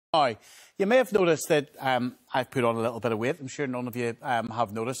Now, you may have noticed that I've put on a little bit of weight. I'm sure none of you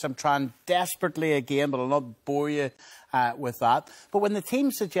have noticed. I'm trying desperately again, but I'll not bore you with that. But when the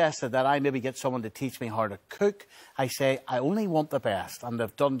team suggested that I maybe get someone to teach me how to cook, I say I only want the best, and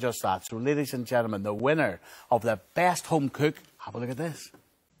they've done just that. So, ladies and gentlemen, the winner of the best home cook, have a look at this.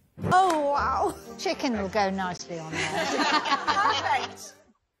 Oh, wow. Chicken will go nicely on there. Perfect.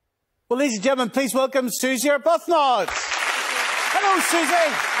 Well, ladies and gentlemen, please welcome Suzie, our Buffnod. Hello, Suzie.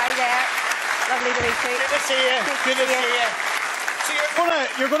 Hi there. Lovely to meet you. Good to see you. Good to see you.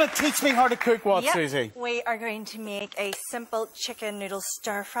 So you're gonna teach me how to cook what, Yep. Suzie? We are going to make a simple chicken noodle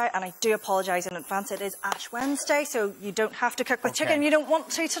stir fry, and I do apologise in advance. It is Ash Wednesday, so you don't have to cook with chicken if you don't want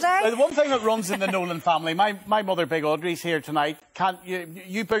to today. The one thing that runs in the Nolan family, my mother, Big Audrey's here tonight.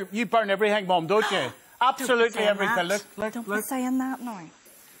 You burn everything, Mum, don't you? Absolutely everything. Look. Don't be saying that now.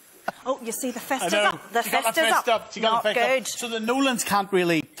 Oh, you see, the fist is I know. up. The She got fist the is fist up. She got the Not fist good. up. So the Nolans can't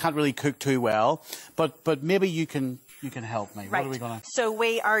really cook too well, but maybe you can help me. Right. What are we gonna? So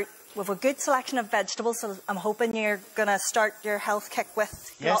we have a good selection of vegetables. So I'm hoping you're gonna start your health kick with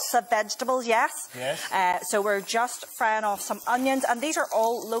lots of vegetables. Yes. Yes. So we're just frying off some onions, and these are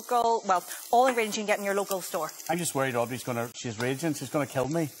all local. Well, all ingredients you can get in your local store. I'm just worried she's raging. She's gonna kill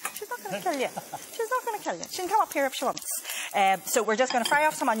me. She's not going to kill you. She's not going to kill you. She can come up here if she wants. So we're just going to fry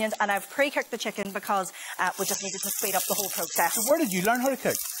off some onions, and I've pre-cooked the chicken because we just needed to speed up the whole process. So where did you learn how to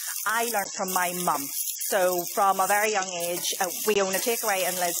cook? I learned from my mum. So from a very young age, we own a takeaway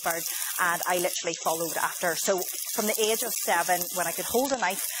in Lisburn, and I literally followed after. So from the age of 7, when I could hold a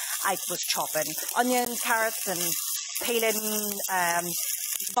knife, I was chopping onions, carrots, and peeling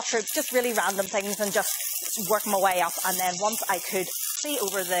mushrooms, just really random things, and just working my way up. And then once I could see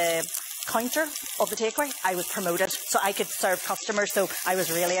over the counter of the takeaway, I was promoted, so I could serve customers. So I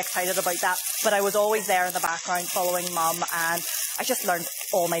was really excited about that. But I was always there in the background following Mum, and I just learned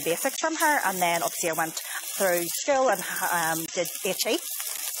all my basics from her. And then obviously I went through school and did HE.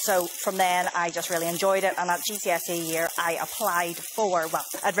 So from then I just really enjoyed it. And at GCSE year I applied for, well,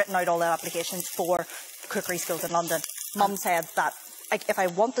 I'd written out all the applications for cookery schools in London. Mum said that if I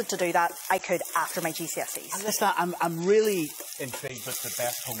wanted to do that, I could after my GCSEs. And listen, I'm really intrigued with the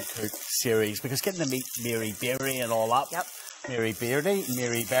Best Home Cook series, because getting to meet Mary Berry and all that. Yep. Mary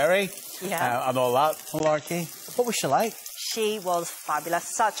Berry. Yeah. And all that malarkey. What was she like? She was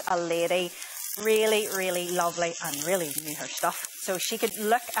fabulous. Such a lady. Really, really lovely, and really knew her stuff. So she could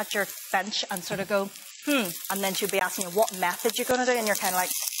look at your bench and sort of go, and then she'd be asking you what method you're going to do, and you're kind of like,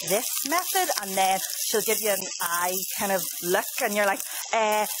 this method? And then she'll give you an eye kind of look, and you're like,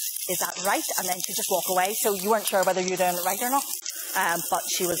 is that right? And then she'd just walk away, so you weren't sure whether you're doing it right or not. But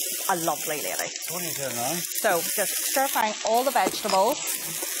she was a lovely lady. What are you doing now? So just stir frying all the vegetables,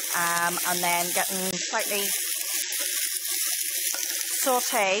 and then getting slightly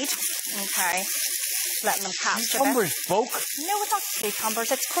sautéed. Okay. Letting them capture Cucumbers, folk. No, it's not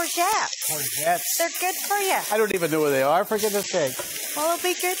cucumbers, it's courgette. Courgettes. They're good for you. I don't even know where they are, for goodness sake. Well, it'll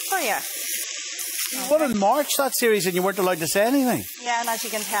be good for you. What, in March, that series, and you weren't allowed to say anything? Yeah, and as you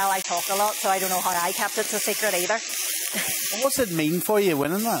can tell, I talk a lot, so I don't know how I kept it a secret either. What's it mean for you,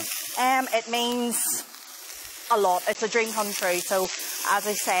 winning that? It means a lot. It's a dream come true. So, as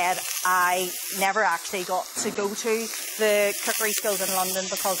I said, I never actually got to go to the cookery schools in London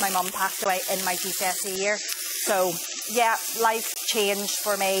because my mum passed away in my GCSE year. So, yeah, life changed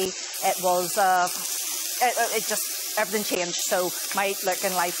for me. It was, it just, everything changed. So, my outlook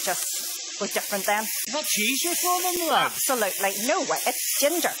in life just was different then. Is that cheese you're throwing into that? Absolutely. No way. It's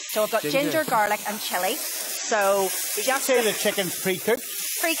ginger. So, I've got ginger, garlic, and chilli. So, did you say the chicken's pre-cooked?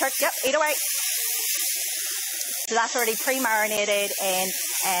 Pre-cooked, yep, either way. So that's already pre-marinated in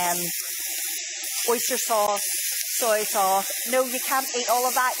oyster sauce, soy sauce. No, you can't eat all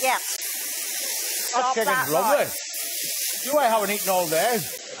of that yet. Stop that chicken's lovely. You I haven't eaten all day.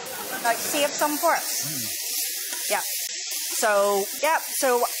 Now, save some for us. Yeah. So, yeah,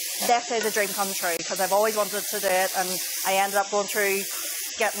 so this is a dream come true because I've always wanted to do it, and I ended up going through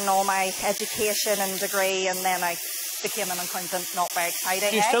getting all my education and degree, and then I became an accountant. Not very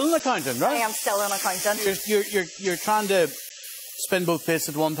exciting. You're still an accountant, right? I am still an accountant. You're trying to spin both plates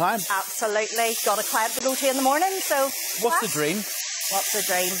at one time. Absolutely. Got a client to go to in the morning, so. What's the dream? What's the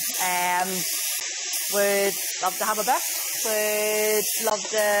dream? Would love to have a book. Would love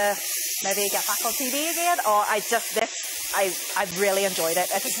to maybe get back on TV again. Or I've really enjoyed it.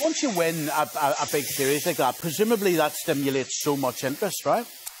 Once you win a big series like that, presumably that stimulates so much interest, right?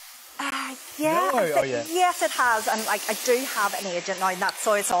 Yeah, no, yeah. Yes, it has, and like I do have an agent now, and that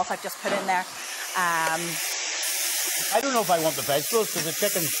soy sauce I've just put in there. I don't know if I want the vegetables because the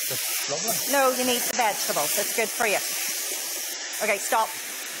chicken's just lovely. No, you need the vegetables. It's good for you. Okay, stop.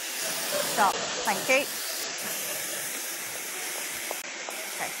 Stop. Thank you.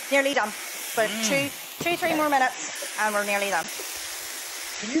 Okay, nearly done. But 3 more minutes and we're nearly done.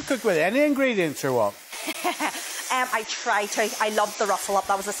 Can you cook with any ingredients or what? I try to. I love the rustle up.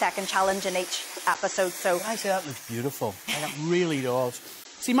 That was the second challenge in each episode. So I say that looks beautiful. Like, it really does.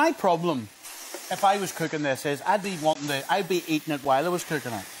 See, my problem, if I was cooking this, is I'd be eating it while I was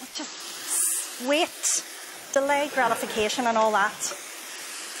cooking it. Just wait, delay gratification and all that.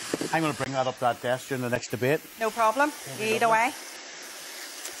 I'm going to bring that up to that desk during the next debate. No problem. Eat away.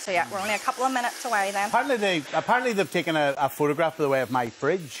 So yeah, we're only a couple of minutes away then. Apparently they've taken a photograph, by the way, of my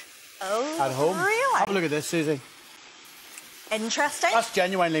fridge at home. Really? Have a look at this, Susie. Interesting. That's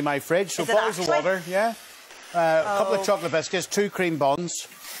genuinely my fridge. So Is it bottles of actually? water, yeah. A couple of chocolate biscuits, 2 cream buns,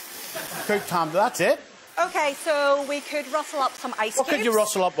 cooked ham. That's it. Okay, so we could rustle up some ice cubes. What could you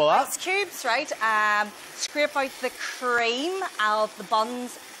rustle up with that? Ice cubes, right? Scrape out the cream of the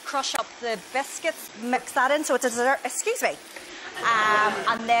buns, crush up the biscuits, mix that in so it's a dessert. Excuse me.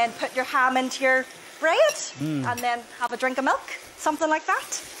 And then put your ham into your bread and then have a drink of milk, something like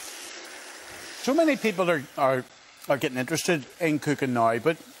that. So many people are getting interested in cooking now,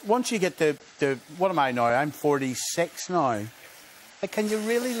 but once you get to what am I now? I'm 46 now. Like, can you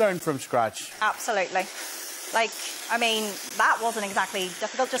really learn from scratch? Absolutely. Like, I mean, that wasn't exactly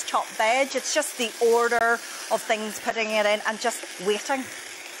difficult, just chop veg. It's just the order of things, putting it in and just waiting,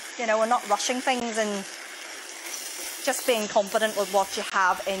 you know, and not rushing things and just being confident with what you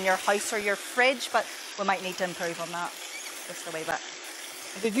have in your house or your fridge, but we might need to improve on that just a wee bit.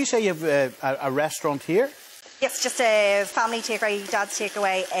 Did you say you have a restaurant here? Yes, just a family takeaway, dad's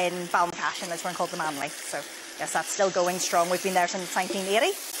takeaway in Ballincash, and this one called the Manly. So, yes, that's still going strong. We've been there since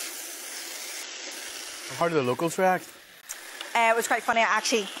 1980. How do the locals react? It was quite funny.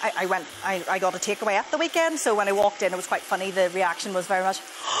 Actually, I got a takeaway at the weekend, so when I walked in, it was quite funny. The reaction was very much,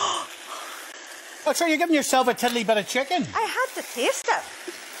 Oh, so you're giving yourself a tiddly bit of chicken? I had to taste it,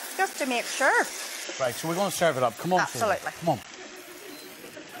 just to make sure. Right, so we're going to serve it up. Come on, Absolutely. Susie. Come on.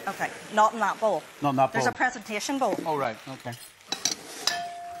 Okay, not in that bowl. Not in that bowl. There's a presentation bowl. Oh, right, okay.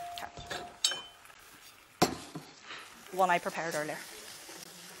 One I prepared earlier.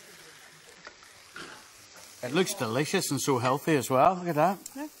 It looks delicious and so healthy as well. Look at that.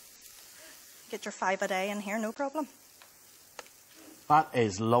 Yeah. Get your 5 a day in here, no problem. That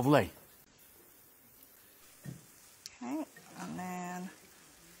is lovely. Okay, and then...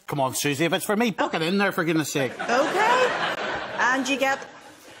 Come on, Susie, if it's for me, book it in there, for goodness sake. Okay. And you get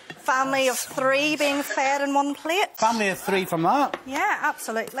family of 3 being fed in one plate. Family of 3 from that. Yeah,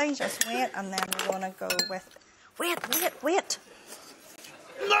 absolutely. Just wait, and then we're going to go with... Wait.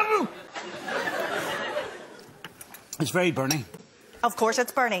 No! It's very burny. Of course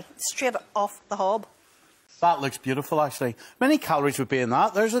it's Bernie. Straight off the hob. That looks beautiful, actually. How many calories would be in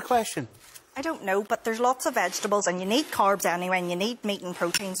that? There's the question. I don't know, but there's lots of vegetables, and you need carbs anyway, and you need meat and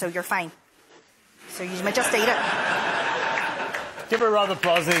protein, so you're fine. So you might just eat it. Give her a round of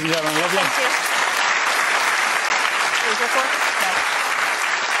applause, ladies and gentlemen. Lovely. Thank you. Here's your fork. No.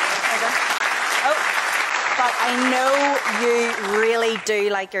 There you go. Oh, but I know you really do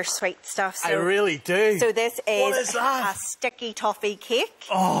like your sweet stuff. So, I really do. So this What is is that? a sticky toffee cake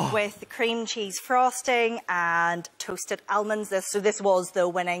with cream cheese frosting and toasted almonds. This was the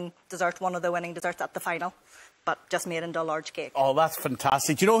winning dessert, one of the winning desserts at the final, but just made into a large cake. Oh, that's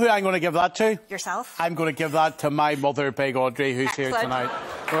fantastic. Do you know who I'm going to give that to? Yourself? I'm going to give that to my mother, Big Audrey, who's here Excellent. tonight.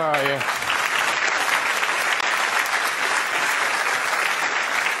 Where are you?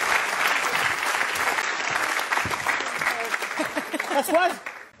 That's what?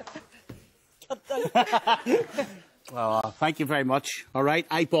 Oh, thank you very much. All right,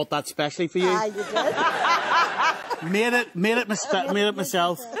 I bought that specially for you. You did? Made it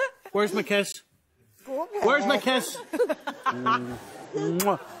myself. Where's my kiss? Where's my kiss?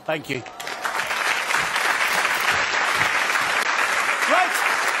 Mwah. Thank you. Right.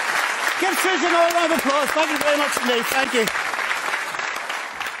 Give Susan a round of applause. Thank you very much indeed. Thank you.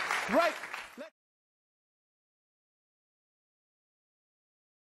 Right.